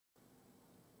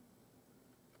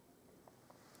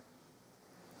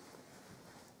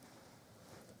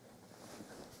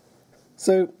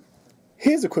So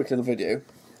here's a quick little video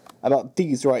about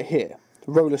these right here,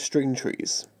 roller string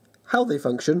trees. How they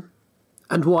function,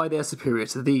 and why they're superior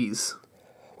to these.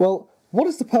 Well, what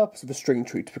is the purpose of a string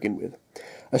tree to begin with?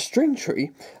 A string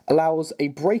tree allows a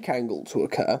break angle to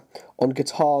occur on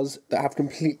guitars that have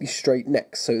completely straight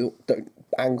necks, so don't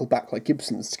angle back like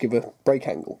Gibsons to give a break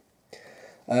angle.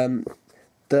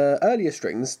 The earlier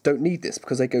strings don't need this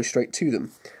because they go straight to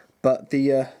them, but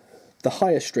the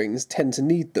higher strings tend to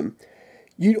need them.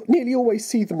 You nearly always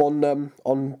see them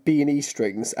on B and E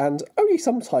strings, and only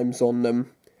sometimes on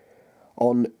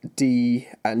D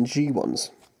and G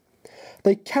ones.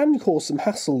 They can cause some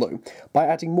hassle though by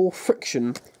adding more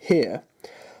friction here,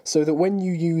 so that when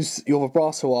you use your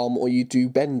vibrato arm or you do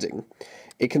bending,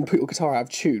 it can put your guitar out of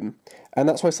tune, and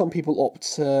that's why some people opt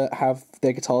to have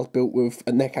their guitars built with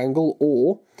a neck angle,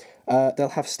 or they'll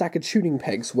have staggered tuning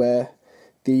pegs where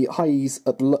the high E's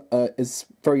is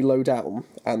very low down,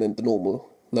 and then the normal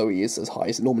low E is as high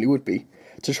as it normally would be,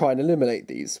 to try and eliminate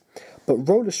these. But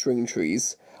roller string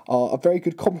trees are a very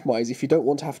good compromise if you don't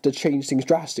want to have to change things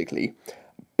drastically,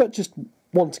 but just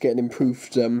want to get an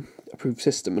improved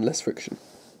system and less friction.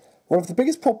 One of the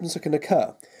biggest problems that can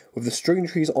occur with the string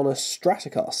trees on a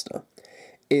Stratocaster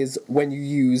is when you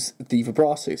use the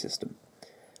vibrato system.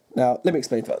 Now, let me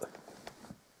explain further.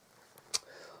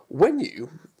 When you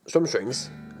strum strings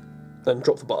and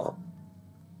drop the bar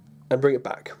and bring it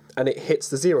back, and it hits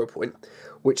the 0 point,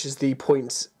 which is the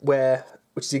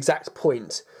exact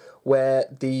point where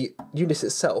the unit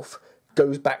itself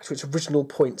goes back to its original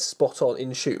point spot on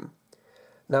in tune.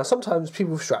 Now, sometimes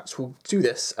people with Strats will do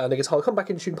this and the guitar will come back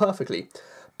in tune perfectly,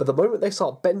 but the moment they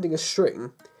start bending a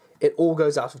string, it all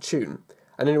goes out of tune,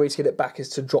 and the only way to get it back is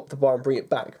to drop the bar and bring it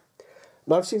back.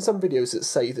 Now, I've seen some videos that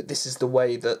say that this is the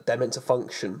way that they're meant to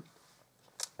function,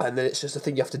 and then it's just a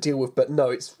thing you have to deal with, but no,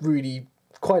 it's really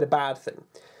quite a bad thing.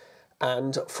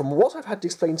 And from what I've had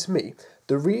explained to me,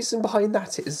 the reason behind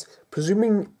that is,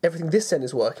 presuming everything this end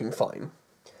is working fine,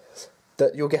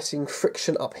 that you're getting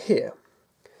friction up here.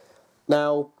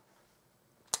 Now,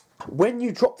 when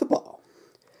you drop the bar,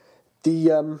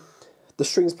 the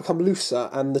strings become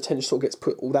looser and the tension sort of gets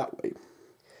put all that way.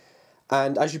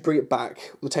 And as you bring it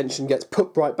back, the tension gets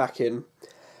put right back in,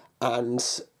 and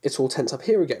it's all tense up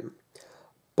here again.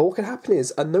 But what can happen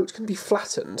is, a note can be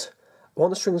flattened. One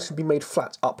of the strings can be made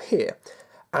flat up here,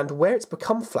 and where it's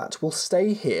become flat will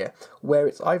stay here, where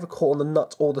it's either caught on the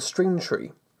nut or the string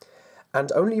tree. And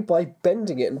only by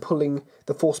bending it and pulling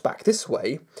the force back this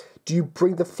way do you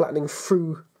bring the flattening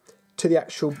through to the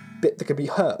actual bit that can be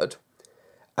heard.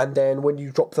 And then when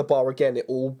you drop the bar again, it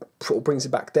all sort of brings it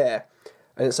back there,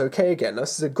 and it's okay again. Now,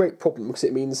 this is a great problem because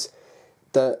it means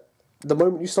that the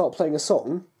moment you start playing a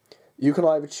song, you can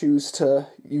either choose to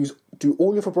do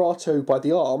all your vibrato by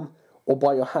the arm or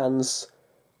by your hands,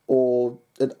 or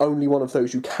only one of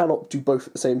those. You cannot do both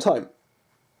at the same time.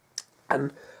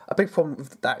 And a big problem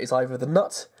with that is either the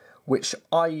nut, which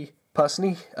I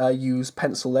personally use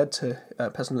pencil lead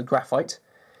graphite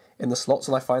in the slots,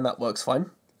 and I find that works fine.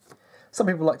 Some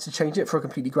people like to change it for a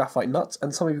completely graphite nut,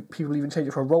 and some people even change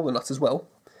it for a roller nut as well.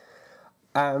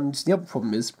 And the other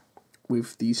problem is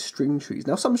with these string trees.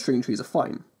 Now, some string trees are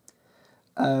fine.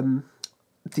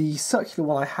 The circular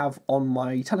one I have on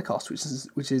my Telecaster,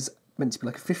 which is meant to be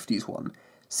like a 50s one,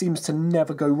 seems to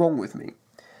never go wrong with me.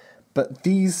 But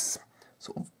these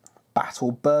sort of bat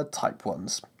or bird type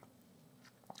ones,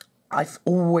 I've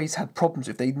always had problems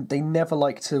with. They never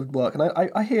like to work. And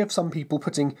I hear of some people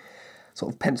putting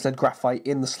sort of pencil lead graphite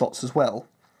in the slots as well.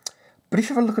 But if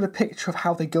you have a look at a picture of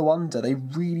how they go under, they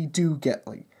really do get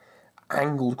like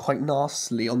angled quite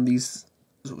nastily on these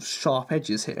sort of sharp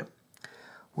edges here.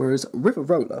 Whereas with a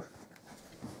roller,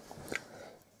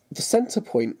 the centre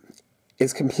point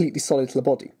is completely solid to the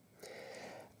body.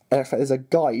 And in fact, there's a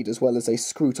guide as well as a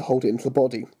screw to hold it into the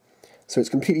body. So it's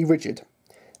completely rigid.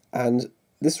 And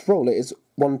this roller is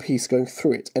one piece going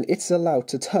through it, and it's allowed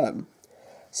to turn.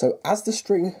 So as the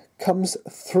string comes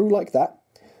through like that,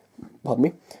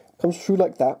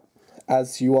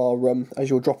 as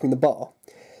you're dropping the bar,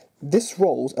 this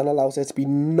rolls and allows there to be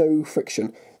no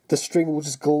friction. The string will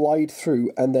just glide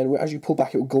through, and then as you pull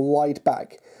back, it will glide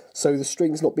back. So the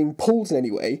string's not being pulled in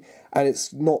any way, and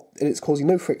it's causing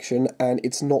no friction, and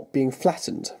it's not being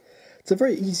flattened. It's a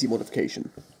very easy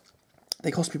modification.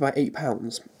 They cost me about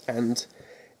 £8, and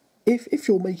if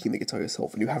you're making the guitar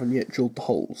yourself and you haven't yet drilled the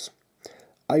holes,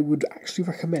 I would actually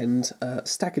recommend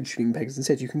staggered tuning pegs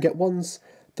instead. You can get ones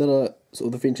that are sort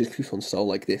of the vintage Cluson style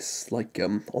like this, like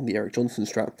on the Eric Johnson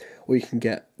Strat, or you can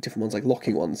get different ones like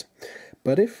locking ones.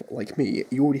 But if, like me,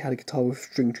 you already had a guitar with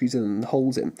string trees in and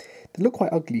holes in, they look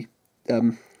quite ugly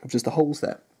with just the holes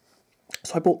there. So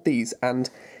So I bought these, and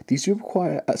these do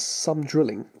require some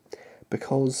drilling,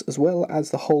 because as well as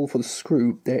the hole for the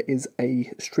screw, there is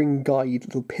a string guide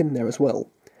little pin there as well.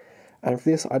 And for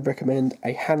this, I'd recommend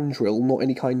a hand drill, not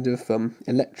any kind of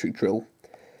electric drill.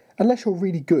 Unless you're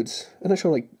really good, unless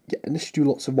you do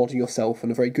lots of modding yourself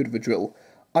and are very good with a drill.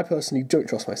 I personally don't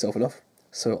trust myself enough,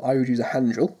 so I would use a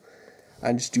hand drill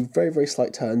and just do very, very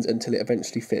slight turns until it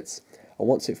eventually fits. And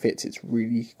once it fits, it's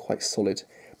really quite solid.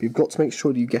 But you've got to make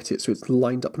sure that you get it so it's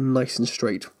lined up nice and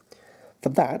straight. For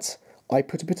that, I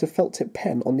put a bit of felt tip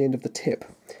pen on the end of the tip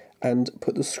and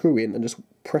put the screw in and just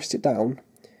pressed it down.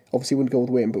 Obviously it wouldn't go all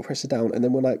the way in, but pressed it down, and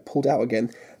then when I pulled it out again,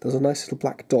 there was a nice little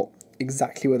black dot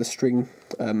exactly where the string,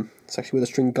 it's actually where the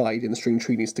string guide in the string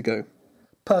tree needs to go.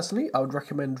 Personally, I would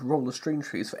recommend roller string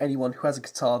trees for anyone who has a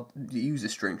guitar that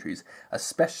uses string trees,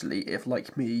 especially if,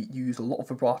 like me, you use a lot of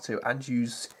vibrato and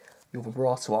use your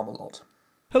vibrato arm a lot.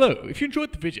 Hello, if you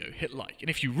enjoyed the video, hit like, and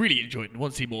if you really enjoyed and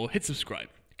want to see more, hit subscribe.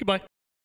 Goodbye.